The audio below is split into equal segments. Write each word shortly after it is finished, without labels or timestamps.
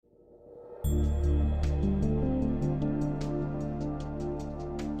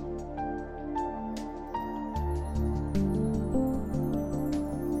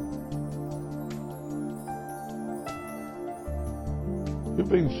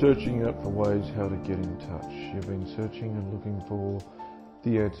been searching out for ways how to get in touch. You've been searching and looking for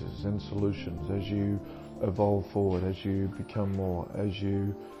the answers and solutions as you evolve forward, as you become more, as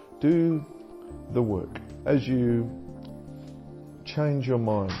you do the work, as you change your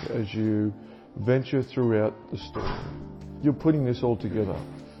mind, as you venture throughout the story. You're putting this all together.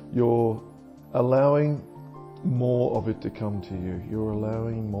 You're allowing more of it to come to you. You're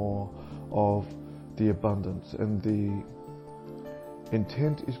allowing more of the abundance, and the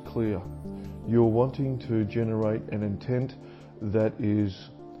intent is clear. You're wanting to generate an intent that is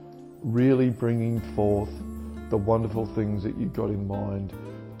really bringing forth the wonderful things that you've got in mind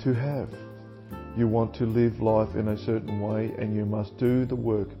to have. You want to live life in a certain way, and you must do the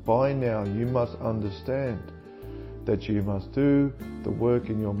work. By now, you must understand that you must do the work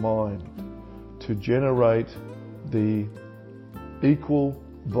in your mind to generate the equal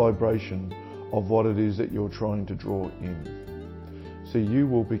vibration of what it is that you're trying to draw in. So you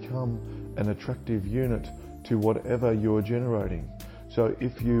will become an attractive unit to whatever you're generating. So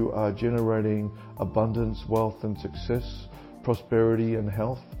if you are generating abundance, wealth and success, prosperity and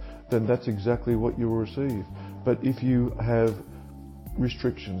health, then that's exactly what you will receive. But if you have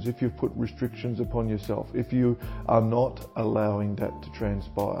restrictions, if you've put restrictions upon yourself, if you are not allowing that to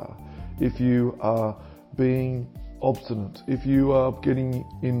transpire, if you are being obstinate, if you are getting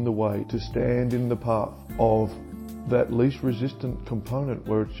in the way to stand in the path of that least resistant component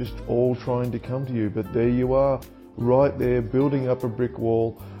where it's just all trying to come to you, but there you are, right there, building up a brick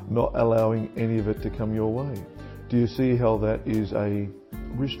wall, not allowing any of it to come your way. Do you see how that is a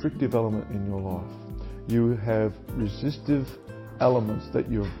restrictive element in your life? You have resistive elements that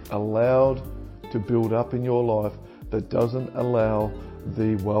you've allowed to build up in your life that doesn't allow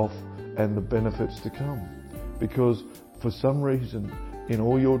the wealth and the benefits to come. Because for some reason, in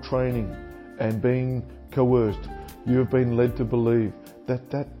all your training and being coerced, you have been led to believe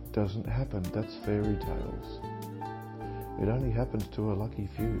that that doesn't happen. That's fairy tales. It only happens to a lucky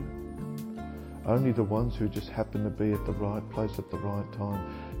few. Only the ones who just happen to be at the right place at the right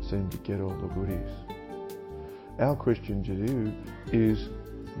time seem to get all the goodies. Our question to you is,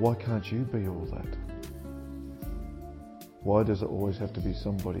 why can't you be all that? Why does it always have to be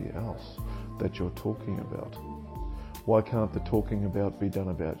somebody else that you're talking about? Why can't the talking about be done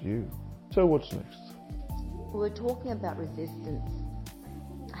about you? So what's next? We're talking about resistance.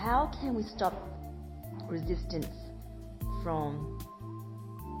 How can we stop resistance from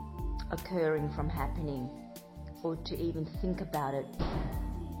occurring, from happening, or to even think about it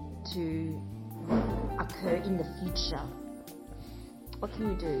to occur in the future? What can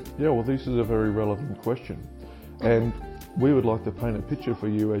we do? Yeah, well, this is a very relevant question. And we would like to paint a picture for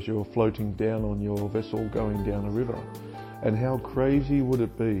you as you're floating down on your vessel going down a river. And how crazy would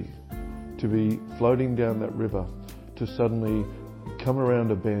it be to be floating down that river to suddenly come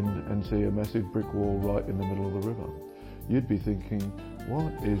around a bend and see a massive brick wall right in the middle of the river? You'd be thinking,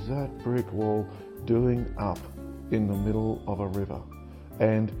 what is that brick wall doing up in the middle of a river?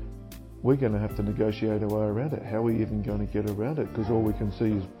 And we're going to have to negotiate our way around it. How are we even going to get around it? Because all we can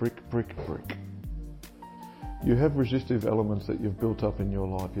see is brick, brick, brick. You have resistive elements that you've built up in your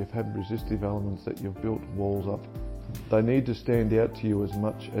life. You've had resistive elements that you've built walls up. They need to stand out to you as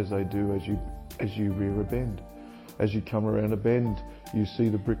much as they do as you rear a bend. As you come around a bend, you see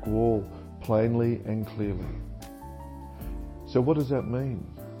the brick wall plainly and clearly. So what does that mean?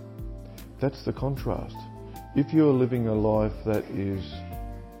 That's the contrast. If you're living a life that is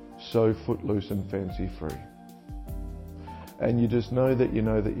so footloose and fancy-free, and you just know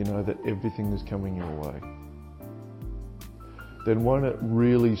that everything is coming your way, then won't it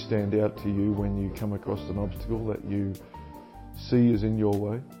really stand out to you when you come across an obstacle that you see is in your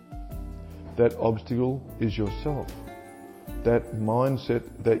way? That obstacle is yourself. That mindset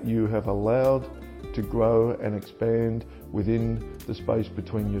that you have allowed to grow and expand within the space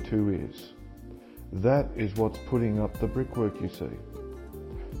between your two ears. That is what's putting up the brickwork you see.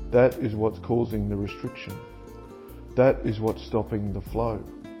 That is what's causing the restriction. That is what's stopping the flow.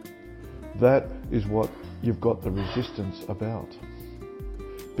 That is what you've got the resistance about.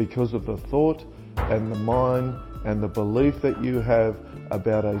 Because of the thought and the mind and the belief that you have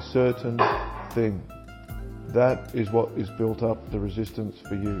about a certain thing. That is what is built up the resistance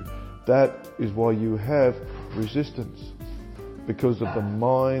for you. That is why you have resistance. Because of the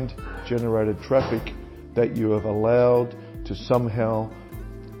mind-generated traffic that you have allowed to somehow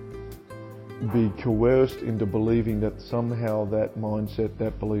be coerced into believing that somehow that mindset,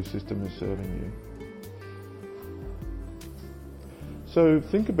 that belief system is serving you. So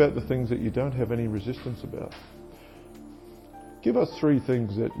think about the things that you don't have any resistance about. Give us 3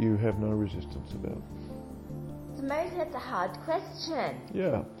 things that you have no resistance about. So maybe that's a hard question.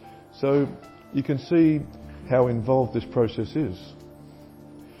 Yeah. So you can see how involved this process is.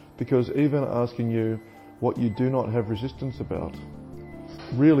 Because even asking you what you do not have resistance about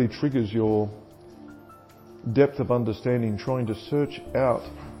really triggers your depth of understanding, trying to search out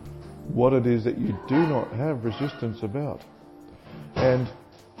what it is that you do not have resistance about. And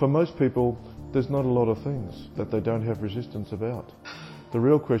for most people, there's not a lot of things that they don't have resistance about. The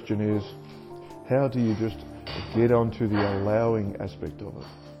real question is, how do you just get onto the allowing aspect of it?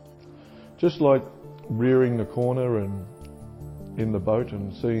 Just like rearing the corner and in the boat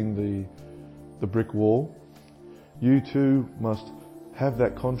and seeing the brick wall, you too must have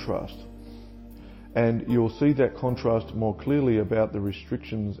that contrast. And you'll see that contrast more clearly about the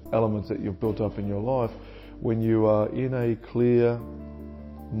restrictions, elements that you've built up in your life when you are in a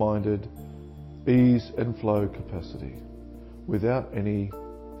clear-minded ease and flow capacity without any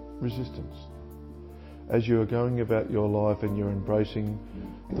resistance. As you are going about your life and you're embracing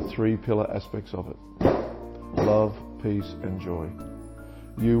the three pillar aspects of it, love, peace and joy,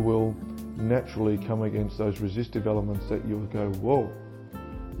 you will naturally come against those resistive elements that you'll go, whoa,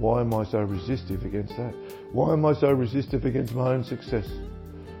 why am I so resistive against that? Why am I so resistive against my own success?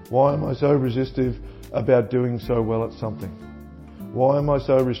 Why am I so resistive about doing so well at something? Why am I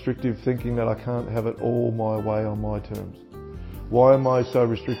so restrictive thinking that I can't have it all my way on my terms? Why am I so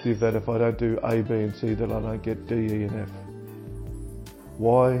restrictive that if I don't do A, B and C that I don't get D, E and F?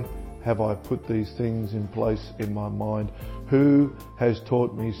 Why have I put these things in place in my mind? Who has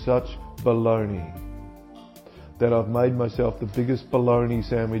taught me such baloney that I've made myself the biggest baloney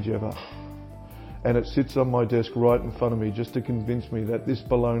sandwich ever? And it sits on my desk right in front of me just to convince me that this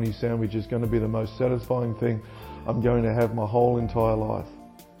baloney sandwich is going to be the most satisfying thing I'm going to have my whole entire life.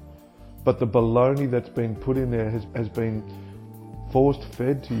 But the baloney that's been put in there has been forced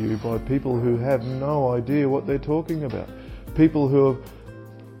fed to you by people who have no idea what they're talking about. People who have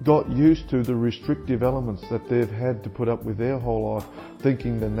got used to the restrictive elements that they've had to put up with their whole life,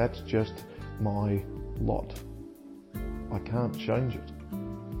 thinking then that's just my lot. I can't change it.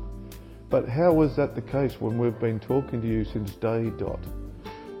 But how was that the case when we've been talking to you since day dot,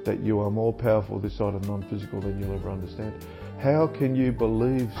 that you are more powerful this side of non-physical than you'll ever understand? How can you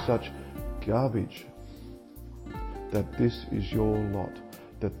believe such garbage? That this is your lot,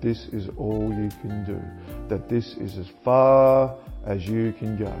 that this is all you can do, that this is as far as you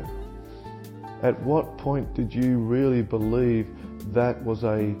can go. At what point did you really believe that was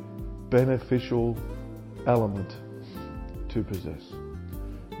a beneficial element to possess?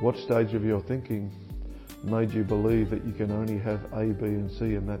 What stage of your thinking made you believe that you can only have A, B and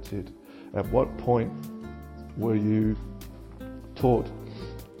C and that's it? At what point were you taught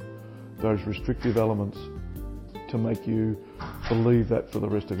those restrictive elements to make you believe that for the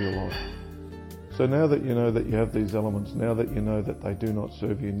rest of your life? So now that you know that you have these elements, now that you know that they do not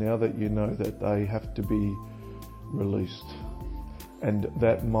serve you, now that you know that they have to be released, and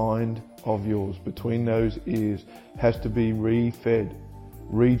that mind of yours between those ears has to be re-fed,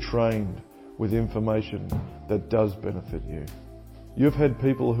 retrained with information that does benefit you. You've had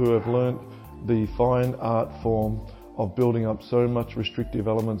people who have learnt the fine art form of building up so much restrictive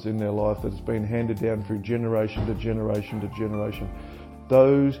elements in their life that it's been handed down through generation to generation to generation.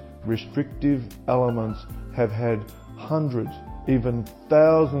 Those restrictive elements have had hundreds, even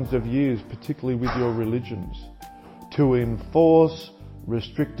thousands of years, particularly with your religions, to enforce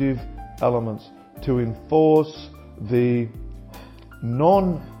restrictive elements, to enforce the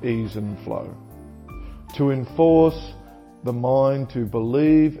non-ease and flow, to enforce the mind to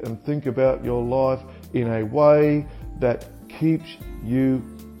believe and think about your life in a way that keeps you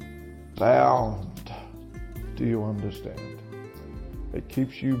bound. Do you understand? It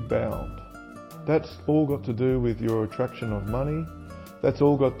keeps you bound. That's all got to do with your attraction of money. That's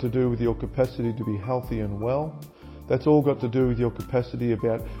all got to do with your capacity to be healthy and well. That's all got to do with your capacity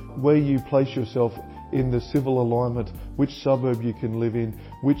about where you place yourself in the civil alignment, which suburb you can live in,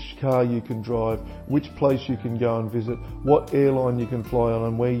 which car you can drive, which place you can go and visit, what airline you can fly on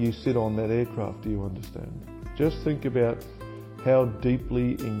and where you sit on that aircraft. Do you understand? Just think about how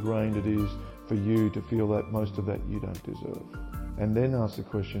deeply ingrained it is for you to feel that most of that you don't deserve. And then ask the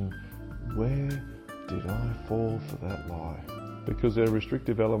question, where did I fall for that lie? Because there are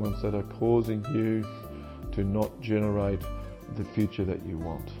restrictive elements that are causing you to not generate the future that you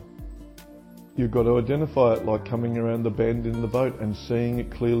want. You've got to identify it like coming around the bend in the boat and seeing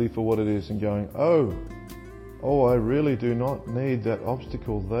it clearly for what it is and going, oh, I really do not need that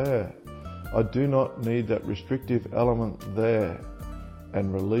obstacle there. I do not need that restrictive element there.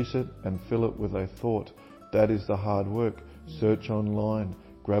 And release it and fill it with a thought. That is the hard work. Search online,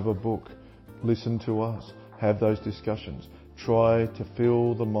 grab a book, listen to us, Have those discussions. Try to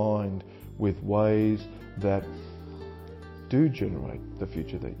fill the mind with ways that do generate the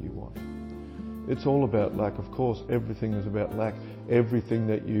future that you want. It's all about lack, of course. Everything is about lack. Everything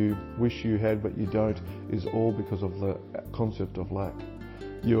that you wish you had but you don't is all because of the concept of lack.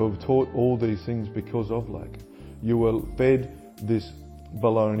 You are taught all these things because of lack. You were fed this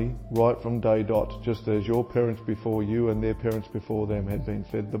baloney right from day dot, just as your parents before you and their parents before them had been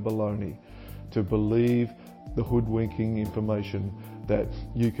fed the baloney, to believe the hoodwinking information that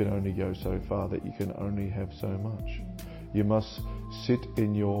you can only go so far, that you can only have so much. You must sit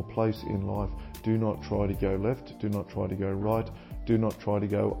in your place in life. Do not try to go left. Do not try to go right. Do not try to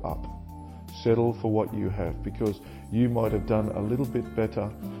go up. Settle for what you have, because you might have done a little bit better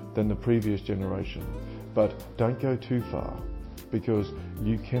than the previous generation. But don't go too far, because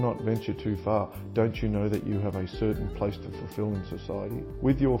you cannot venture too far. Don't you know that you have a certain place to fulfill in society?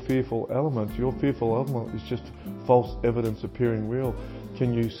 With your fearful element is just false evidence appearing real.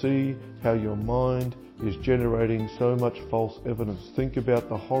 Can you see how your mind is generating so much false evidence? Think about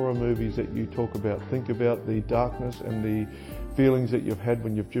the horror movies that you talk about. Think about the darkness and the feelings that you've had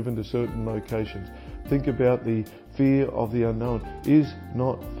when you've driven to certain locations. Think about the fear of the unknown. Is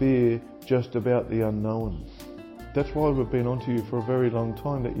not fear just about the unknown? That's why we've been onto you for a very long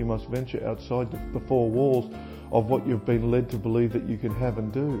time, that you must venture outside the four walls of what you've been led to believe that you can have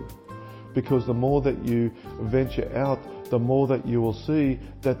and do. Because the more that you venture out, the more that you will see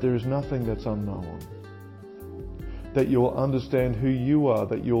that there is nothing that's unknown. That you will understand who you are,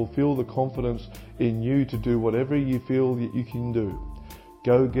 that you will feel the confidence in you to do whatever you feel that you can do.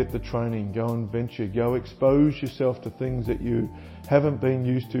 Go get the training, go and venture, go expose yourself to things that you haven't been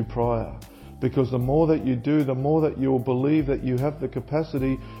used to prior. Because the more that you do, the more that you will believe that you have the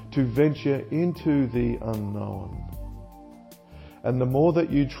capacity to venture into the unknown. And the more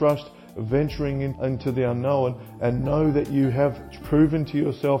that you trust venturing into the unknown and know that you have proven to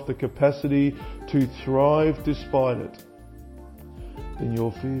yourself the capacity to thrive despite it, then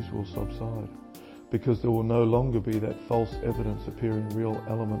your fears will subside, because there will no longer be that false evidence appearing real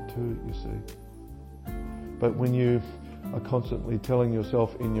element to it, you see. But when you are constantly telling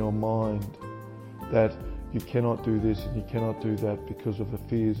yourself in your mind that you cannot do this and you cannot do that because of the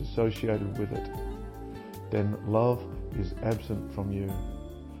fears associated with it, then love is absent from you.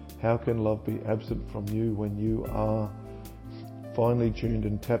 How can love be absent from you when you are finely tuned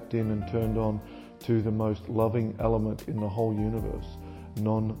and tapped in and turned on to the most loving element in the whole universe,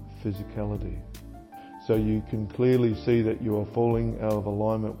 non-physicality? So you can clearly see that you are falling out of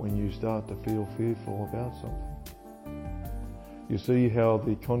alignment when you start to feel fearful about something. You see how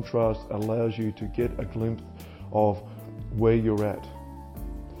the contrast allows you to get a glimpse of where you're at.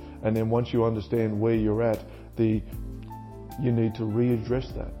 And then once you understand where you're at, you need to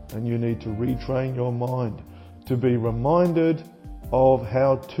readdress that, and you need to retrain your mind to be reminded of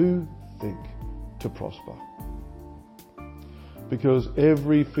how to think to prosper. Because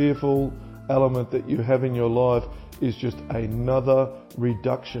every fearful element that you have in your life is just another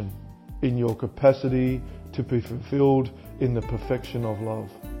reduction in your capacity to be fulfilled in the perfection of love.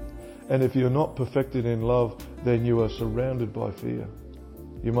 And if you're not perfected in love, then you are surrounded by fear.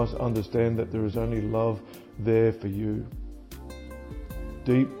 You must understand that there is only love there for you,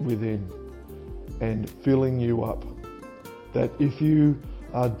 deep within, and filling you up. That if you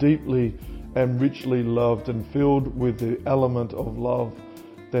are deeply and richly loved and filled with the element of love,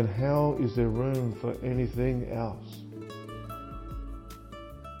 then how is there room for anything else?